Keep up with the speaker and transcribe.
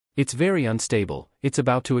It's very unstable, it's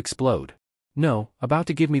about to explode. No, about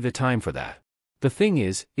to give me the time for that. The thing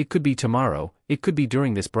is, it could be tomorrow, it could be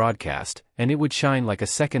during this broadcast, and it would shine like a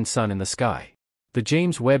second sun in the sky. The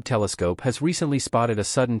James Webb Telescope has recently spotted a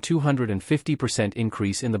sudden 250%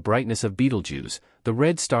 increase in the brightness of Betelgeuse, the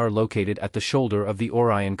red star located at the shoulder of the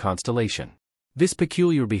Orion constellation. This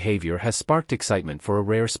peculiar behavior has sparked excitement for a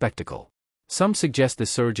rare spectacle. Some suggest the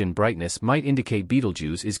surge in brightness might indicate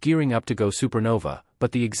Betelgeuse is gearing up to go supernova,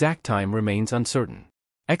 but the exact time remains uncertain.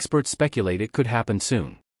 Experts speculate it could happen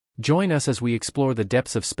soon. Join us as we explore the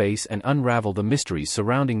depths of space and unravel the mysteries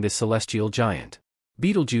surrounding this celestial giant.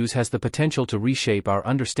 Betelgeuse has the potential to reshape our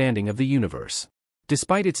understanding of the universe.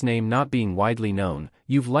 Despite its name not being widely known,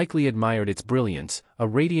 you've likely admired its brilliance, a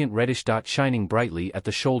radiant reddish dot shining brightly at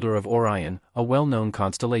the shoulder of Orion, a well-known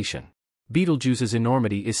constellation. Betelgeuse's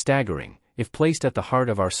enormity is staggering. If placed at the heart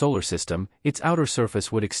of our solar system, its outer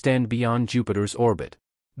surface would extend beyond Jupiter's orbit.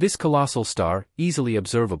 This colossal star, easily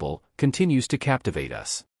observable, continues to captivate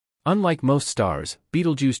us. Unlike most stars,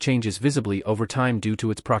 Betelgeuse changes visibly over time due to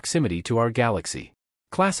its proximity to our galaxy.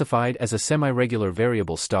 Classified as a semi-regular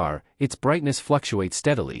variable star, its brightness fluctuates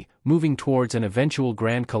steadily, moving towards an eventual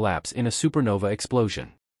grand collapse in a supernova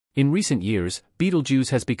explosion. In recent years, Betelgeuse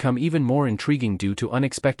has become even more intriguing due to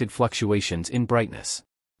unexpected fluctuations in brightness.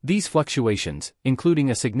 These fluctuations, including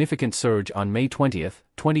a significant surge on May 20,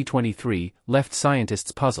 2023, left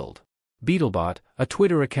scientists puzzled. Betelbot, a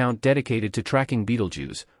Twitter account dedicated to tracking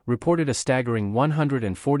Betelgeuse, reported a staggering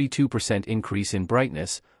 142% increase in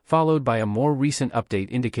brightness, followed by a more recent update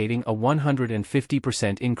indicating a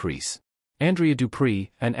 150% increase. Andrea Dupree,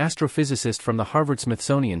 an astrophysicist from the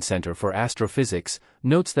Harvard-Smithsonian Center for Astrophysics,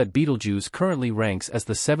 notes that Betelgeuse currently ranks as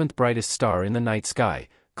the 7th brightest star in the night sky,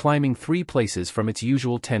 climbing 3 places from its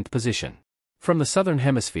usual 10th position. From the southern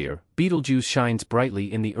hemisphere, Betelgeuse shines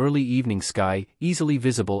brightly in the early evening sky, easily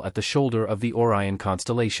visible at the shoulder of the Orion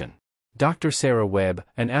constellation. Dr. Sarah Webb,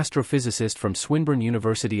 an astrophysicist from Swinburne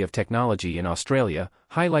University of Technology in Australia,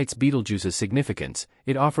 highlights Betelgeuse's significance.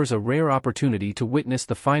 It offers a rare opportunity to witness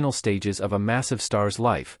the final stages of a massive star's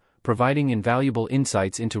life, providing invaluable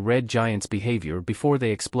insights into red giants' behavior before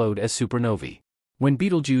they explode as supernovae. When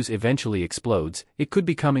Betelgeuse eventually explodes, it could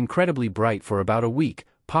become incredibly bright for about a week,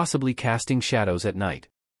 possibly casting shadows at night.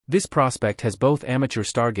 This prospect has both amateur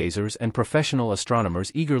stargazers and professional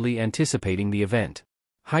astronomers eagerly anticipating the event.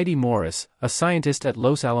 Heidi Morris, a scientist at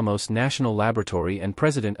Los Alamos National Laboratory and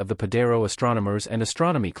president of the Padero Astronomers and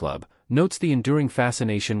Astronomy Club, notes the enduring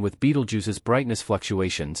fascination with Betelgeuse's brightness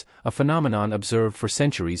fluctuations, a phenomenon observed for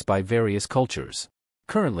centuries by various cultures.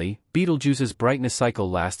 Currently, Betelgeuse's brightness cycle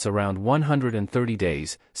lasts around 130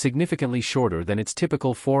 days, significantly shorter than its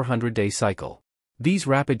typical 400-day cycle. These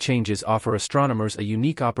rapid changes offer astronomers a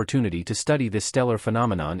unique opportunity to study this stellar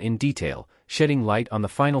phenomenon in detail, shedding light on the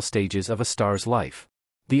final stages of a star's life.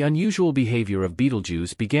 The unusual behavior of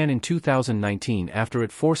Betelgeuse began in 2019 after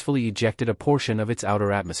it forcefully ejected a portion of its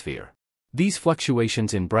outer atmosphere. These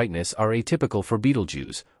fluctuations in brightness are atypical for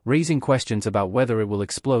Betelgeuse, raising questions about whether it will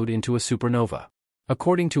explode into a supernova.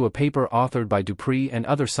 According to a paper authored by Dupree and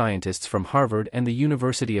other scientists from Harvard and the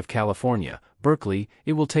University of California, Berkeley,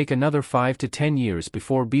 it will take another 5 to 10 years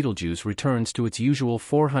before Betelgeuse returns to its usual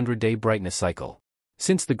 400-day brightness cycle.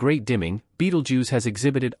 Since the Great Dimming, Betelgeuse has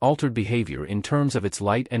exhibited altered behavior in terms of its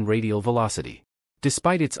light and radial velocity.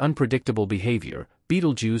 Despite its unpredictable behavior,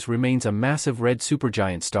 Betelgeuse remains a massive red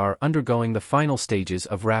supergiant star undergoing the final stages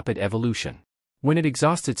of rapid evolution. When it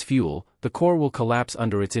exhausts its fuel, the core will collapse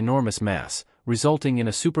under its enormous mass, resulting in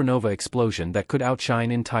a supernova explosion that could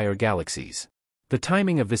outshine entire galaxies. The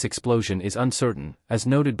timing of this explosion is uncertain, as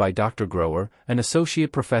noted by Dr. Grower, an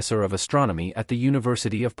associate professor of astronomy at the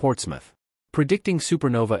University of Portsmouth. Predicting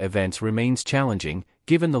supernova events remains challenging,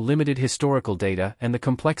 given the limited historical data and the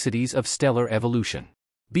complexities of stellar evolution.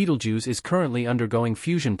 Betelgeuse is currently undergoing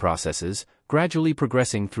fusion processes, gradually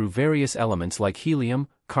progressing through various elements like helium,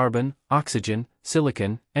 carbon, oxygen,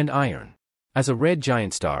 silicon, and iron. As a red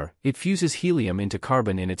giant star, it fuses helium into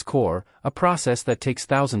carbon in its core, a process that takes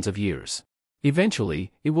thousands of years.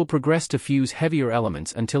 Eventually, it will progress to fuse heavier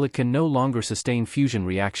elements until it can no longer sustain fusion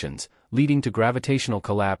reactions, leading to gravitational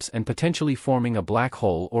collapse and potentially forming a black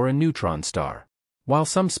hole or a neutron star. While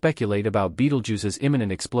some speculate about Betelgeuse's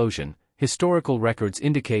imminent explosion, historical records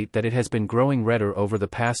indicate that it has been growing redder over the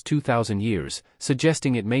past 2,000 years,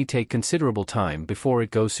 suggesting it may take considerable time before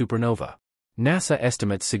it goes supernova. NASA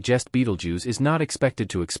estimates suggest Betelgeuse is not expected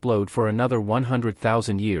to explode for another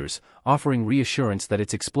 100,000 years, offering reassurance that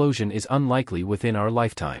its explosion is unlikely within our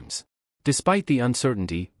lifetimes. Despite the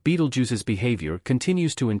uncertainty, Betelgeuse's behavior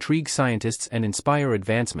continues to intrigue scientists and inspire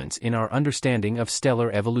advancements in our understanding of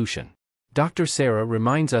stellar evolution. Dr. Sarah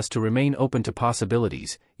reminds us to remain open to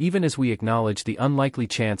possibilities, even as we acknowledge the unlikely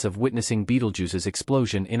chance of witnessing Betelgeuse's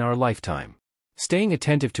explosion in our lifetime. Staying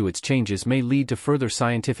attentive to its changes may lead to further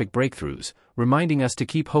scientific breakthroughs, reminding us to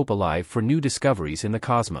keep hope alive for new discoveries in the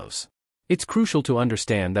cosmos. It's crucial to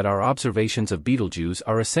understand that our observations of Betelgeuse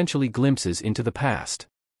are essentially glimpses into the past.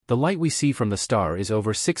 The light we see from the star is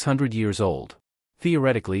over 600 years old.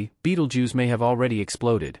 Theoretically, Betelgeuse may have already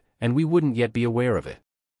exploded, and we wouldn't yet be aware of it.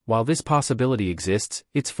 While this possibility exists,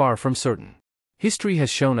 it's far from certain. History has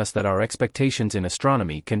shown us that our expectations in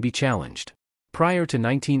astronomy can be challenged. Prior to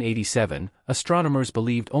 1987, astronomers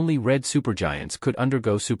believed only red supergiants could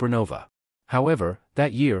undergo supernova. However,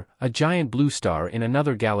 that year, a giant blue star in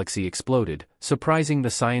another galaxy exploded, surprising the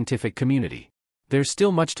scientific community. There's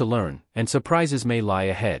still much to learn, and surprises may lie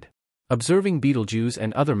ahead. Observing Betelgeuse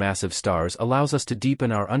and other massive stars allows us to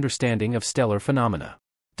deepen our understanding of stellar phenomena.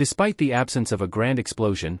 Despite the absence of a grand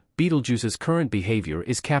explosion, Betelgeuse's current behavior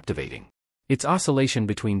is captivating. Its oscillation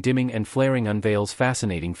between dimming and flaring unveils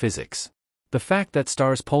fascinating physics. The fact that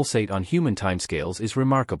stars pulsate on human timescales is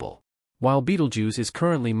remarkable. While Betelgeuse is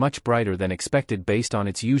currently much brighter than expected based on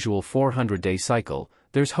its usual 400-day cycle,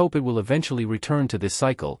 there's hope it will eventually return to this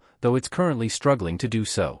cycle, though it's currently struggling to do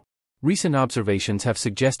so. Recent observations have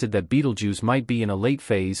suggested that Betelgeuse might be in a late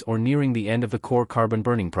phase or nearing the end of the core carbon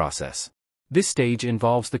burning process. This stage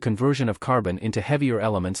involves the conversion of carbon into heavier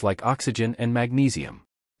elements like oxygen and magnesium.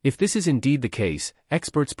 If this is indeed the case,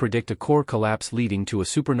 experts predict a core collapse leading to a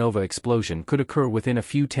supernova explosion could occur within a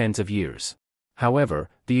few tens of years. However,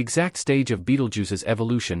 the exact stage of Betelgeuse's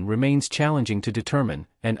evolution remains challenging to determine,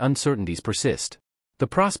 and uncertainties persist. The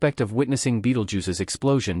prospect of witnessing Betelgeuse's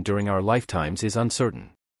explosion during our lifetimes is uncertain.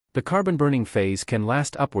 The carbon-burning phase can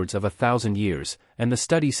last upwards of 1,000 years, and the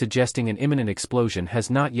study suggesting an imminent explosion has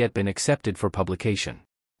not yet been accepted for publication.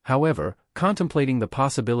 However, contemplating the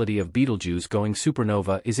possibility of Betelgeuse going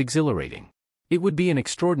supernova is exhilarating. It would be an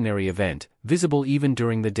extraordinary event, visible even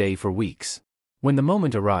during the day for weeks. When the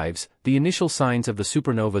moment arrives, the initial signs of the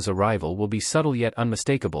supernova's arrival will be subtle yet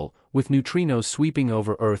unmistakable, with neutrinos sweeping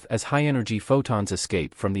over Earth as high-energy photons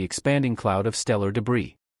escape from the expanding cloud of stellar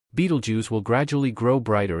debris. Betelgeuse will gradually grow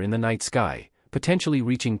brighter in the night sky, potentially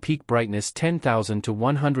reaching peak brightness 10,000 to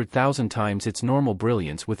 100,000 times its normal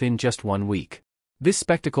brilliance within just 1 week. This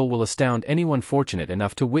spectacle will astound anyone fortunate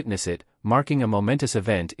enough to witness it, marking a momentous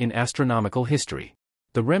event in astronomical history.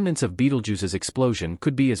 The remnants of Betelgeuse's explosion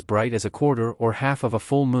could be as bright as a quarter or half of a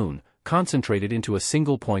full moon, concentrated into a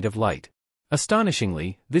single point of light.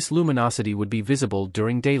 Astonishingly, this luminosity would be visible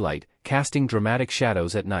during daylight, casting dramatic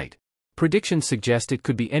shadows at night. Predictions suggest it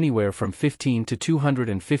could be anywhere from 15 to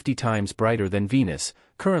 250 times brighter than Venus,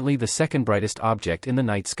 currently the second brightest object in the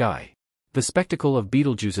night sky. The spectacle of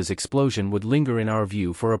Betelgeuse's explosion would linger in our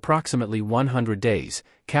view for approximately 100 days,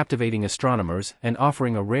 captivating astronomers and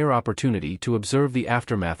offering a rare opportunity to observe the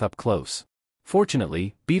aftermath up close.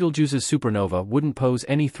 Fortunately, Betelgeuse's supernova wouldn't pose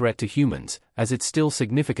any threat to humans, as it's still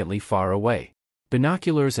significantly far away.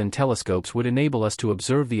 Binoculars and telescopes would enable us to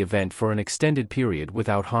observe the event for an extended period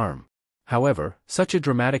without harm. However, such a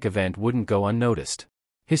dramatic event wouldn't go unnoticed.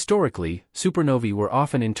 Historically, supernovae were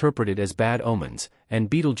often interpreted as bad omens, and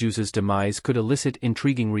Betelgeuse's demise could elicit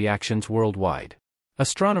intriguing reactions worldwide.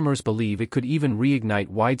 Astronomers believe it could even reignite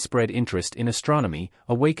widespread interest in astronomy,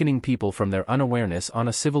 awakening people from their unawareness on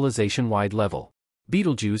a civilization-wide level.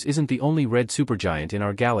 Betelgeuse isn't the only red supergiant in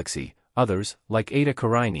our galaxy. Others, like Eta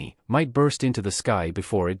Carinae, might burst into the sky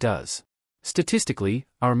before it does. Statistically,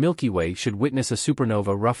 our Milky Way should witness a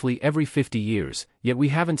supernova roughly every 50 years, yet we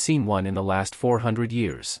haven't seen one in the last 400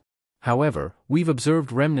 years. However, we've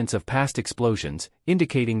observed remnants of past explosions,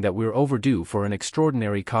 indicating that we're overdue for an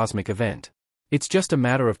extraordinary cosmic event. It's just a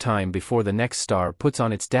matter of time before the next star puts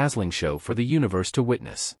on its dazzling show for the universe to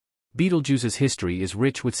witness. Betelgeuse's history is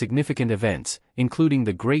rich with significant events, including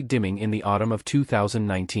the Great Dimming in the autumn of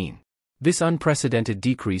 2019. This unprecedented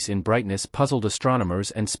decrease in brightness puzzled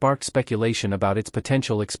astronomers and sparked speculation about its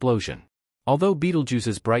potential explosion. Although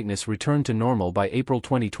Betelgeuse's brightness returned to normal by April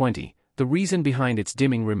 2020, the reason behind its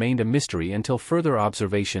dimming remained a mystery until further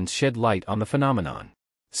observations shed light on the phenomenon.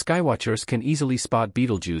 Skywatchers can easily spot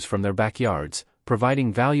Betelgeuse from their backyards,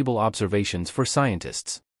 providing valuable observations for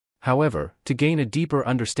scientists. However, to gain a deeper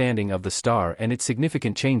understanding of the star and its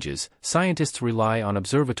significant changes, scientists rely on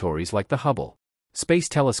observatories like the Hubble Space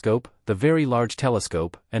Telescope, the Very Large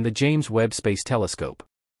Telescope, and the James Webb Space Telescope.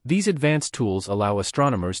 These advanced tools allow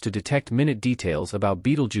astronomers to detect minute details about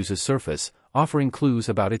Betelgeuse's surface, offering clues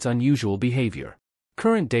about its unusual behavior.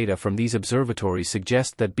 Current data from these observatories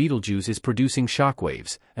suggest that Betelgeuse is producing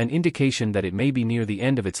shockwaves, an indication that it may be near the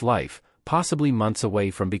end of its life, possibly months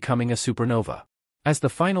away from becoming a supernova. As the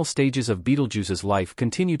final stages of Betelgeuse's life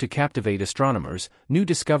continue to captivate astronomers, new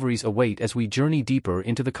discoveries await as we journey deeper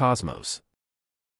into the cosmos.